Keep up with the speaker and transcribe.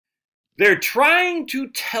They're trying to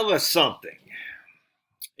tell us something,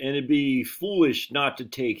 and it'd be foolish not to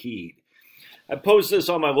take heed. I post this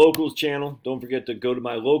on my Locals channel. Don't forget to go to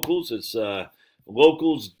my Locals. It's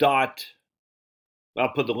locals.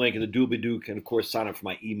 I'll put the link in the doobly-doo, and of course sign up for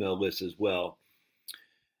my email list as well.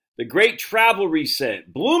 The Great Travel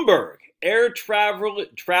Reset. Bloomberg. Air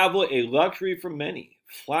travel a luxury for many.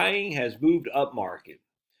 Flying has moved upmarket.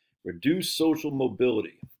 Reduced social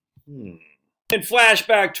mobility. In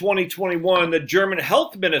flashback 2021, the German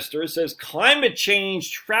health minister says climate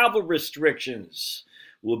change travel restrictions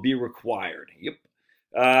will be required. Yep.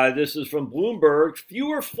 This is from Bloomberg.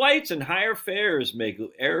 Fewer flights and higher fares make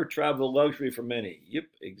air travel a luxury for many. Yep,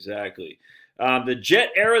 exactly. The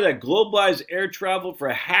jet era that globalized air travel for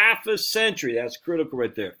half a century, that's critical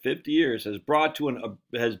right there, 50 years, was brought to an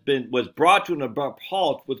abrupt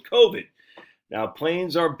halt with COVID. Now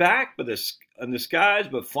planes are back in the skies,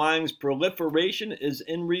 but flying's proliferation is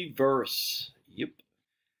in reverse. Yep.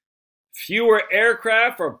 Fewer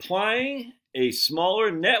aircraft are flying, a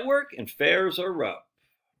smaller network, and fares are up.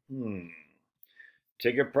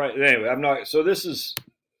 Ticket price. Anyway, I'm not. So this is.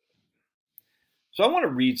 So I want to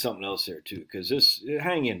read something else here too, because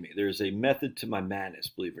hang in me. There's a method to my madness,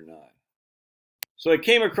 believe it or not. So I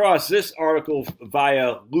came across this article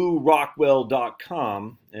via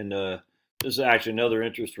LouRockwell.com, and this is actually another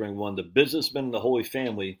interesting one. The Businessman and the Holy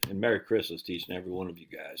Family, and Merry Christmas to each and every one of you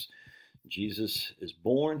guys. Jesus is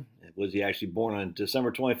born. Was he actually born on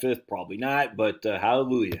December 25th? Probably not, but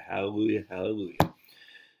hallelujah, hallelujah, hallelujah.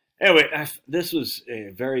 Anyway, this was a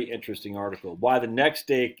very interesting article. Why the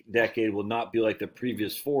next decade will not be like the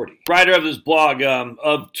previous 40. Writer of this blog,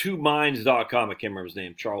 of twominds.com, I can't remember his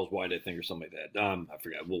name, Charles White, I think, or something like that. I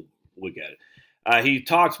forgot, we'll look at it. He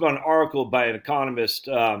talks about an article by an economist,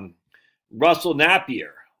 Russell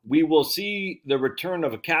Napier. We will see the return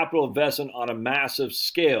of a capital investment on a massive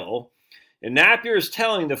scale. And Napier is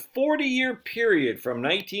telling the 40-year period from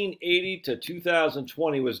 1980 to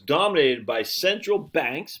 2020 was dominated by central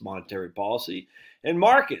banks, monetary policy, and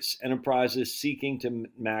markets, enterprises seeking to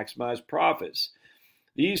maximize profits.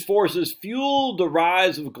 These forces fueled the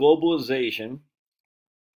rise of globalization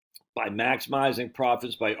by maximizing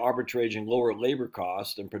profits by arbitraging lower labor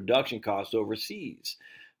costs and production costs overseas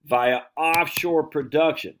via offshore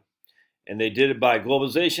production. And they did it by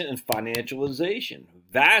globalization and financialization.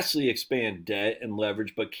 Vastly expand debt and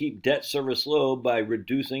leverage, but keep debt service low by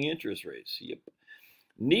reducing interest rates. Yep.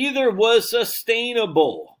 Neither was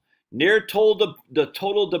sustainable. Near told the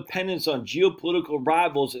total dependence on geopolitical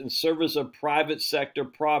rivals in service of private sector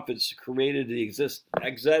profits created the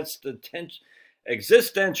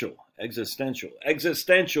existential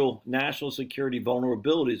national security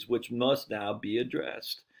vulnerabilities, which must now be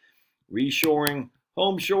addressed. Reshoring,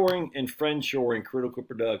 homeshoring, and friendshoring critical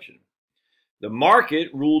production. The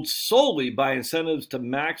market, ruled solely by incentives to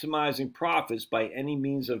maximizing profits by any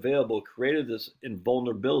means available, created this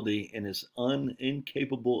invulnerability and is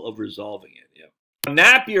incapable of resolving it. Yep.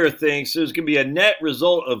 Napier thinks there's going to be a net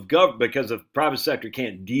result of government because the private sector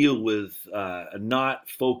can't deal with not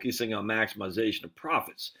focusing on maximization of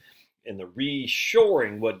profits and the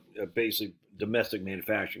reshoring, basically domestic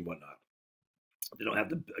manufacturing and whatnot. They don't have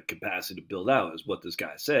the capacity to build out, is what this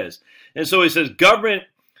guy says. And so he says government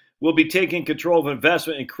will be taking control of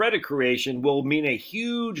investment and credit creation will mean a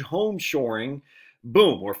huge home shoring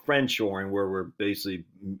boom, or friend shoring, where we're basically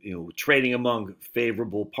trading among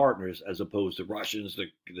favorable partners as opposed to Russians,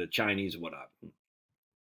 the Chinese, and whatnot.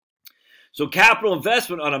 So capital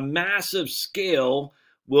investment on a massive scale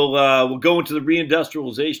will go into the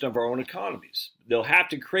reindustrialization of our own economies. They'll have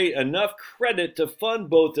to create enough credit to fund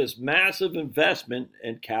both this massive investment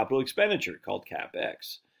and capital expenditure called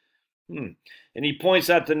CapEx. And he points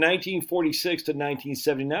out the 1946 to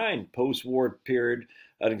 1979 post-war period,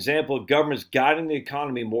 an example of governments guiding the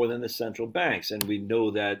economy more than the central banks. And we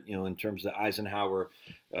know that, in terms of the Eisenhower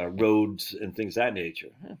roads and things of that nature.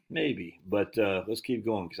 Maybe, but let's keep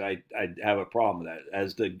going because I have a problem with that.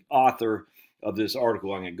 As the author of this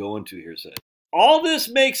article I'm going to go into here said. All this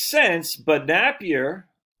makes sense, but Napier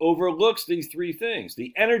overlooks these three things.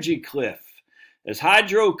 The energy cliff. As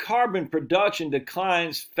hydrocarbon production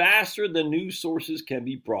declines faster than new sources can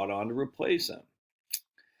be brought on to replace them.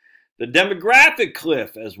 The demographic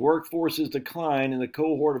cliff, as workforces decline and the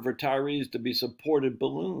cohort of retirees to be supported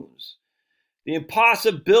balloons. The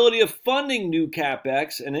impossibility of funding new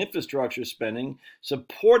CapEx and infrastructure spending,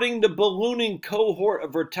 supporting the ballooning cohort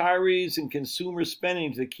of retirees and consumer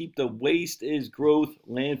spending to keep the waste is growth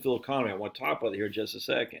landfill economy. I want to talk about it here in just a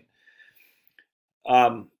second.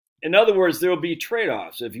 In other words, there will be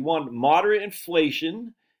trade-offs. If you want moderate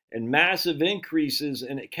inflation and massive increases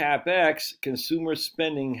in CapEx, consumer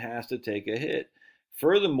spending has to take a hit.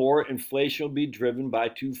 Furthermore, inflation will be driven by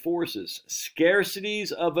two forces: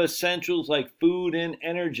 scarcities of essentials like food and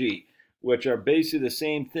energy, which are basically the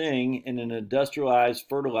same thing in an industrialized,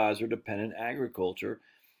 fertilizer-dependent agriculture,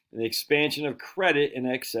 and the expansion of credit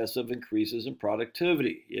and excessive increases in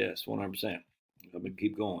productivity. Yes, 100%. I'm going to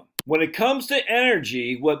keep going. When it comes to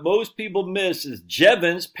energy, what most people miss is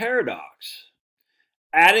Jevons paradox.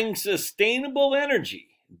 Adding sustainable energy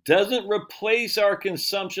doesn't replace our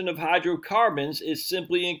consumption of hydrocarbons, it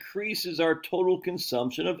simply increases our total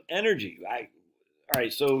consumption of energy. All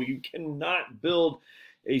right, so you cannot build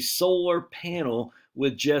a solar panel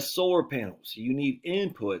with just solar panels. You need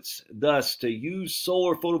inputs. Thus, to use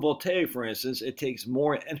solar photovoltaic, for instance, it takes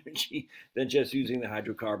more energy than just using the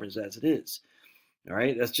hydrocarbons as it is. All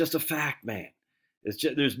right, that's just a fact, man. It's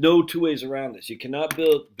just, there's no two ways around this. You cannot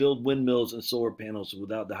build windmills and solar panels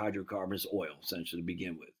without the hydrocarbons, oil, essentially, to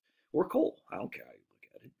begin with, or coal. I don't care how you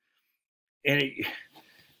look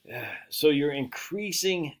at it. So you're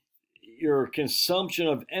increasing your consumption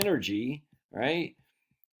of energy, right?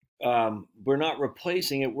 We're not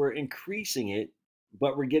replacing it, we're increasing it,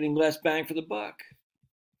 but we're getting less bang for the buck.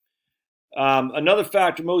 Another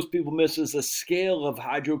factor most people miss is the scale of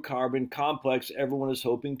hydrocarbon complex everyone is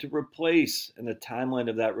hoping to replace, and the timeline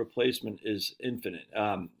of that replacement is infinite.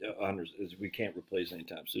 We can't replace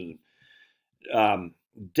anytime soon.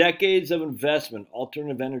 Decades of investment,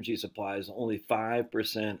 alternative energy supply is only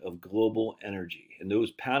 5% of global energy, and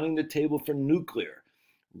those pounding the table for nuclear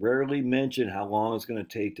rarely mention how long it's going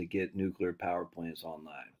to take to get nuclear power plants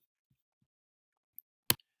online.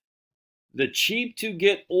 The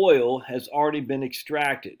cheap-to-get oil has already been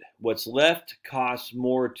extracted. What's left costs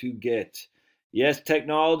more to get. Yes,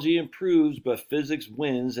 technology improves, but physics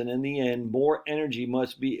wins, and in the end, more energy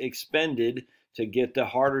must be expended to get the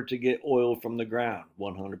harder-to-get oil from the ground,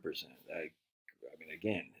 100%. I mean,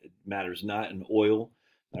 again, it matters not in oil,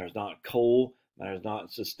 matters not in coal, matters not in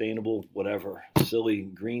sustainable, whatever, silly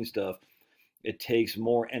green stuff. It takes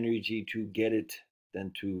more energy to get it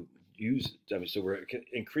than to use it. I mean, so we're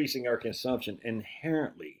increasing our consumption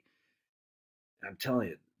inherently. I'm telling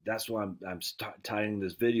you, that's why I'm titling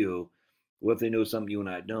this video, "What if they know something you and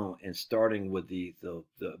I don't?" and starting with the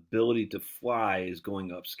ability to fly is going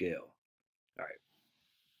upscale. All right.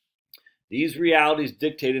 These realities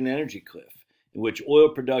dictate an energy cliff in which oil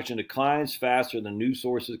production declines faster than new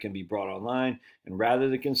sources can be brought online, and rather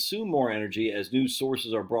than consume more energy as new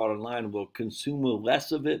sources are brought online, we'll consume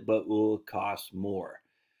less of it, but will cost more.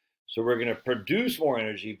 So we're going to produce more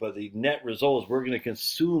energy, but the net result is we're going to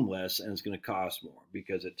consume less, and it's going to cost more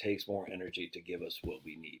because it takes more energy to give us what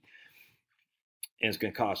we need. And it's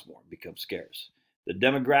going to cost more, become scarce. The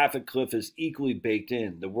demographic cliff is equally baked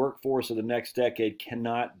in. The workforce of the next decade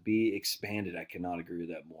cannot be expanded. I cannot agree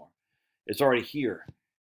with that more. It's already here.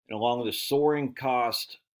 And along with a soaring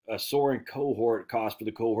cohort cost for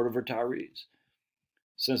the cohort of retirees.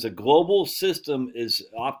 Since the global system is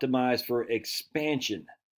optimized for expansion,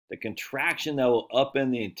 the contraction that will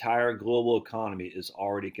upend the entire global economy is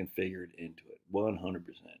already configured into it, 100%.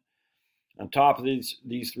 On top of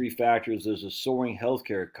these three factors, there's a soaring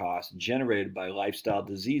healthcare cost generated by lifestyle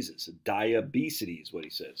diseases. Diabetes is what he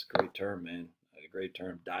says. Great term, man. A great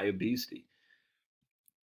term. Diabetes.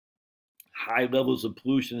 High levels of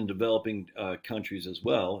pollution in developing countries as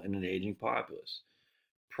well, and an aging populace.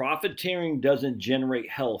 Profiteering doesn't generate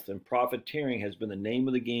health, and profiteering has been the name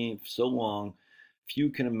of the game for so long, few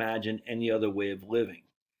can imagine any other way of living.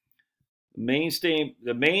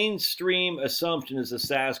 The mainstream assumption is the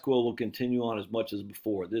status quo will continue on as much as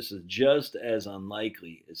before. This is just as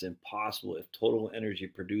unlikely as impossible if total energy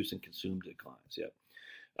produced and consumed declines. Yep,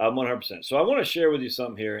 100%. So I want to share with you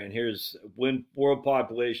something here, and here's when world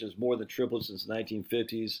population has more than tripled since the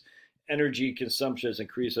 1950s. Energy consumption has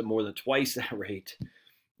increased at more than twice that rate.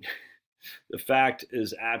 The fact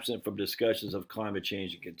is absent from discussions of climate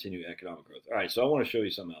change and continued economic growth. All right, so I want to show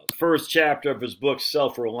you something else. First chapter of his book,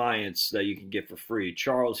 Self-Reliance, that you can get for free.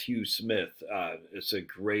 Charles Hugh Smith. It's a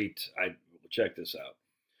great, check this out.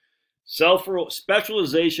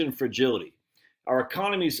 Specialization and fragility. Our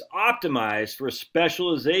economy is optimized for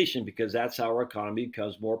specialization because that's how our economy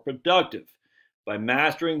becomes more productive. By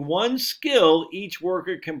mastering one skill, each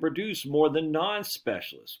worker can produce more than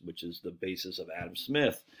non-specialists, which is the basis of Adam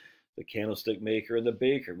Smith. The candlestick maker and the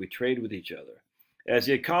baker. We trade with each other. As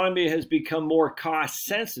the economy has become more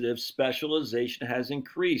cost-sensitive, specialization has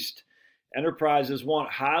increased. Enterprises want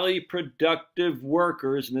highly productive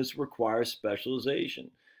workers, and this requires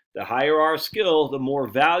specialization. The higher our skill, the more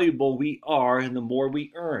valuable we are and the more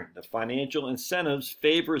we earn. The financial incentives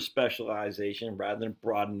favor specialization rather than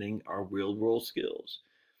broadening our real-world skills.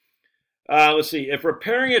 Let's see. If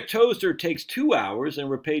repairing a toaster takes 2 hours and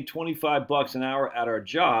we're paid $25 an hour at our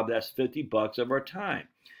job, that's $50 of our time.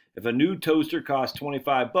 If a new toaster costs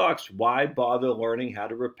 $25, why bother learning how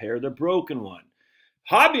to repair the broken one?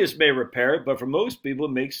 Hobbyists may repair it, but for most people,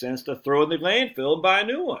 it makes sense to throw it in the landfill and buy a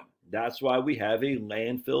new one. That's why we have a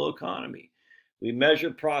landfill economy. We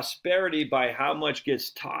measure prosperity by how much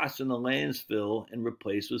gets tossed in the landfill and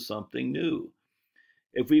replaced with something new.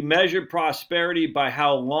 If we measure prosperity by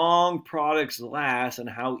how long products last and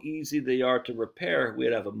how easy they are to repair,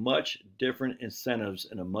 we'd have a much different incentives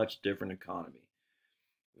and a much different economy.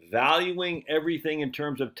 Valuing everything in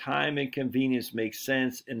terms of time and convenience makes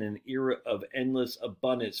sense in an era of endless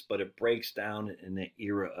abundance, but it breaks down in an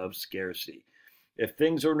era of scarcity. If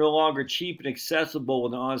things are no longer cheap and accessible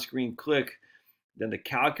with an on-screen click, then the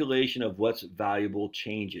calculation of what's valuable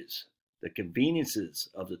changes. The conveniences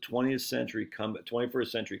of the 21st century come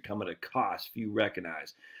at a cost few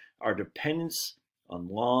recognize. Our dependence on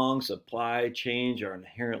long supply chains are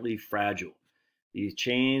inherently fragile. These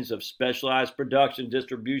chains of specialized production and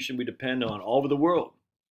distribution we depend on all over the world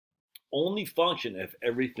only function if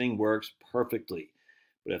everything works perfectly.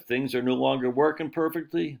 But if things are no longer working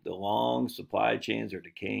perfectly, the long supply chains are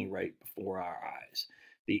decaying right before our eyes.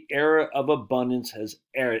 The era of abundance has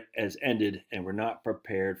ended, and we're not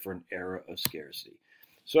prepared for an era of scarcity.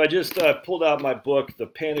 So I just pulled out my book, The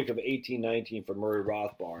Panic of 1819 from Murray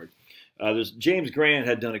Rothbard. James Grant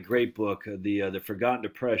had done a great book, The Forgotten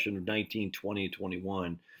Depression of 1920 and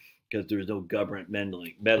 21, because there's no government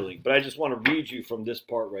meddling. But I just want to read you from this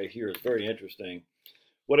part right here. It's very interesting.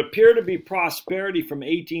 What appeared to be prosperity from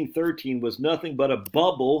 1813 was nothing but a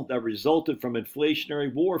bubble that resulted from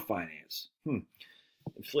inflationary war finance.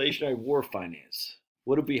 Inflationary war finance.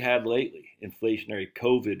 What have we had lately? Inflationary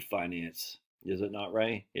COVID finance. Is it not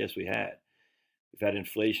right? Yes, we had. We've had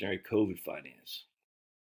inflationary COVID finance.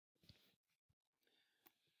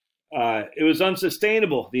 It was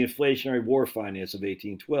unsustainable, the inflationary war finance of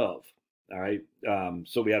 1812. All right.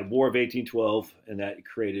 So we had War of 1812, and that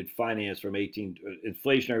created finance from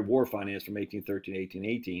inflationary war finance from 1813 to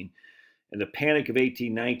 1818. And the Panic of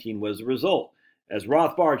 1819 was the result. As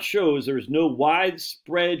Rothbard shows, there is no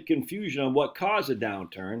widespread confusion on what caused the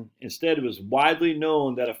downturn. Instead, it was widely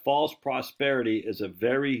known that a false prosperity is a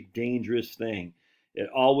very dangerous thing. It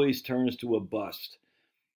always turns to a bust.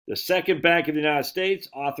 The Second Bank of the United States,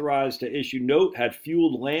 authorized to issue note, had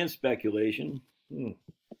fueled land speculation.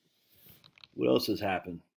 What else has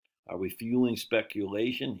happened? Are we fueling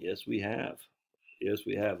speculation? Yes, we have. Yes,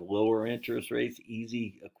 we have. Lower interest rates,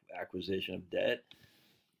 easy acquisition of debt.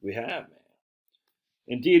 We have, man.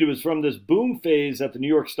 Indeed, it was from this boom phase that the New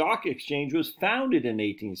York Stock Exchange was founded in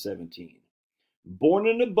 1817. Born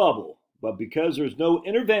in a bubble, but because there was no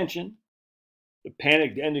intervention, the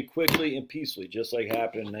panic ended quickly and peacefully, just like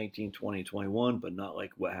happened in 1920 21, but not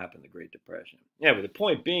like what happened in the Great Depression. Yeah, but the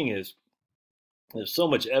point being is, there's so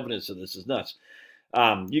much evidence of this, is nuts.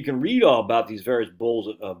 You can read all about these various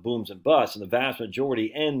booms and busts, and the vast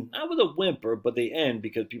majority end, not with a whimper, but they end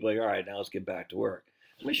because people are like, all right, now let's get back to work.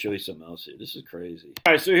 Let me show you something else here. This is crazy.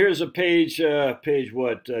 All right, so here's a page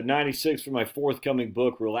 96 for my forthcoming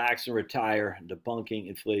book, Relax and Retire, Debunking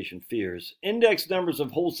Inflation Fears. Index numbers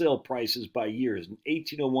of wholesale prices by years,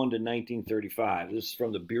 1801 to 1935. This is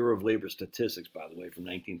from the Bureau of Labor Statistics, by the way, from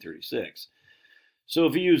 1936. So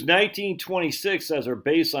if you use 1926 as our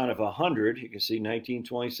baseline of 100, you can see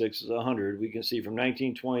 1926 is 100. We can see from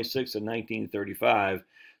 1926 to 1935,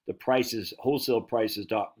 the prices, wholesale prices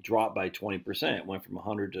dropped by 20%. It went from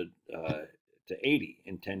 100 to 80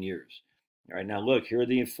 in 10 years. All right, now look, here are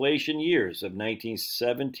the inflation years of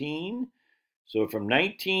 1917. So from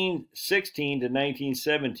 1916 to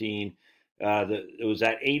 1917, it was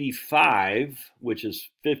at 85, which is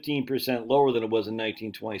 15% lower than it was in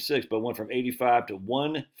 1926, but went from 85 to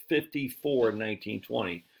 154 in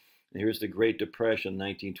 1920. And here's the Great Depression,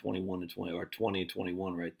 1921 to 20, or 20 and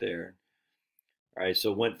 21 right there. All right,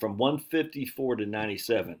 so it went from 154 to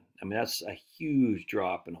 97. I mean, that's a huge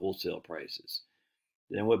drop in wholesale prices.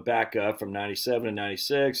 Then went back up from 97 to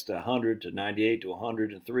 96 to 100 to 98 to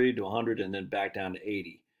 103 to 100, and then back down to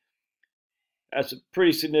 80. That's a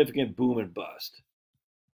pretty significant boom and bust.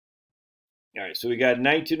 All right, so we got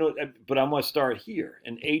 1900, but I'm going to start here.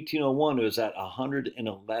 In 1801, it was at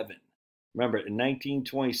 111. Remember, in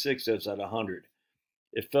 1926, it was at 100.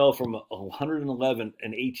 It fell from 111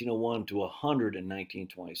 in 1801 to 100 in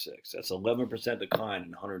 1926. That's 11% decline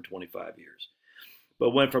in 125 years.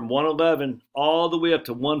 but went from 111 all the way up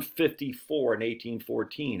to 154 in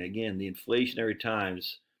 1814. Again, the inflationary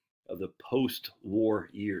times of the post-war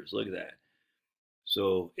years. Look at that.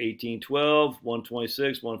 So 1812,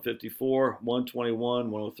 126, 154, 121,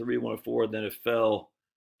 103, 104. Then it fell,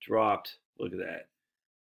 dropped. Look at that.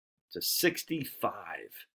 To 65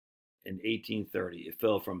 in 1830. It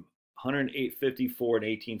fell from 154 in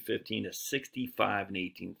 1815 to 65 in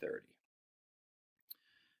 1830.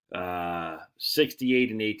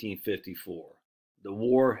 68 in 1854. The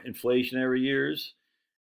war inflationary years,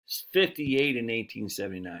 58 in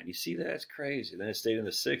 1879. You see, that's crazy. Then it stayed in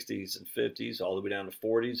the 60s and 50s, all the way down to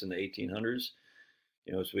 40s and the 1800s.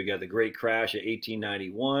 You know, so we got the great crash of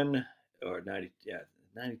 1891 or 90, yeah,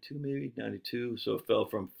 92 maybe, 92. So it fell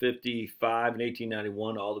from 55 in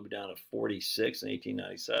 1891 all the way down to 46 in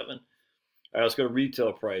 1897. All right, let's go to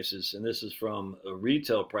retail prices, and this is from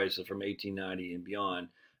retail prices from 1890 and beyond.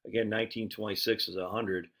 Again, 1926 is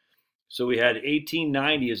 100. So we had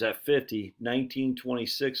 1890 is at 50,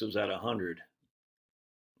 1926 was at 100.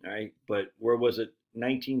 All right, but where was it?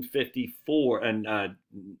 1954 and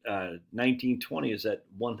 1920 is at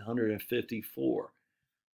 154.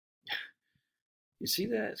 You see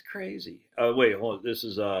that? It's crazy. Wait, hold on. This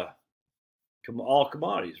is all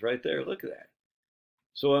commodities right there. Look at that.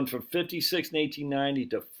 So went from 56 in 1890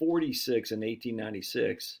 to 46 in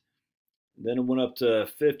 1896. Then it went up to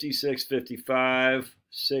 56, 55,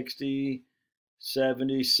 60,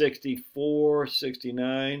 70, 64,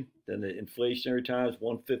 69. Then the inflationary times,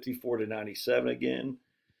 154 to 97 again.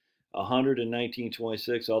 100 in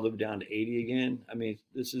 1926, all the way down to 80 again. I mean,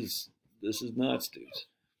 this is nuts, dudes.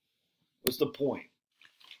 What's the point?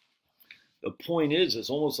 The point is, it's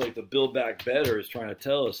almost like the Build Back Better is trying to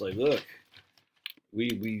tell us, like, look,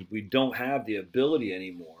 we don't have the ability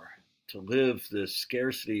anymore to live this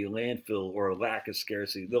scarcity landfill or a lack of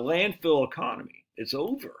scarcity. The landfill economy, it's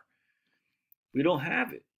over. We don't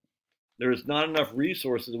have it. There's not enough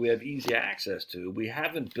resources that we have easy access to. We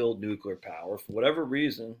haven't built nuclear power for whatever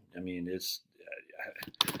reason. I mean,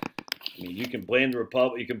 you can blame the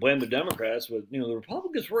Republic, you can blame the Democrats, but the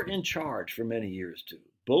Republicans were in charge for many years too.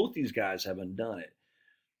 Both these guys haven't done it.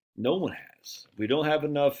 No one has. We don't have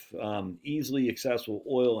enough easily accessible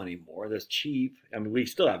oil anymore that's cheap. I mean, we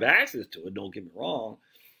still have access to it, don't get me wrong.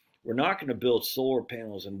 We're not going to build solar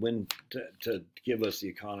panels and wind to give us the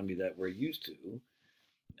economy that we're used to.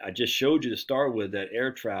 I just showed you to start with that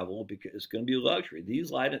air travel, because it's going to be a luxury. The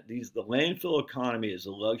landfill economy is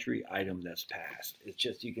a luxury item that's passed. It's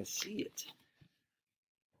just, you can see it.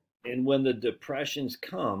 And when the depressions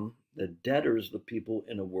come, the debtors, the people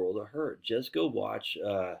in a world of hurt. Just go watch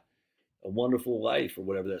A Wonderful Life or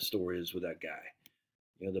whatever that story is with that guy.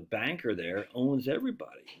 The banker there owns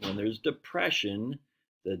everybody. When there's depression,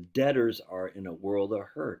 the debtors are in a world of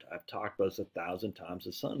hurt. I've talked about this 1,000 times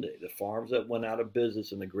a Sunday. The farms that went out of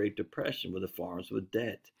business in the Great Depression were the farms with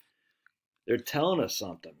debt. They're telling us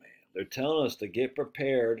something, man. They're telling us to get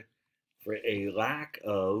prepared for a lack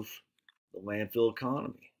of the landfill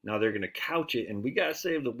economy. Now they're going to couch it, and we got to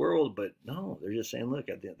save the world, but no, they're just saying, look,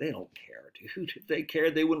 they don't care, dude. If they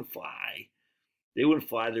cared, they wouldn't fly. They wouldn't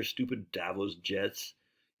fly their stupid Davos jets.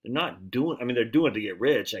 They're not doing, I mean, they're doing it to get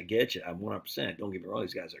rich. I get you. I'm 100%. Don't get me wrong.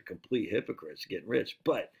 These guys are complete hypocrites getting rich.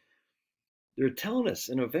 But they're telling us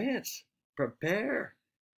in advance, prepare.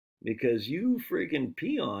 Because you freaking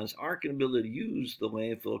peons aren't going to be able to use the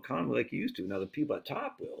landfill economy like you used to. Now, the people at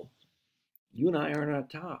top will. You and I aren't on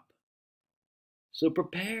top. So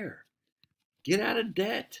prepare. Get out of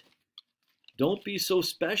debt. Don't be so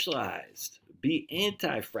specialized. Be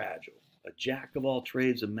anti-fragile. A jack of all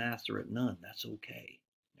trades, a master at none. That's okay.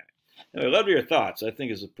 Anyway, I love your thoughts. I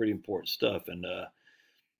think it's pretty important stuff, and I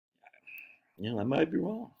might be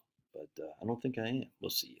wrong, but I don't think I am. We'll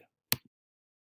see you.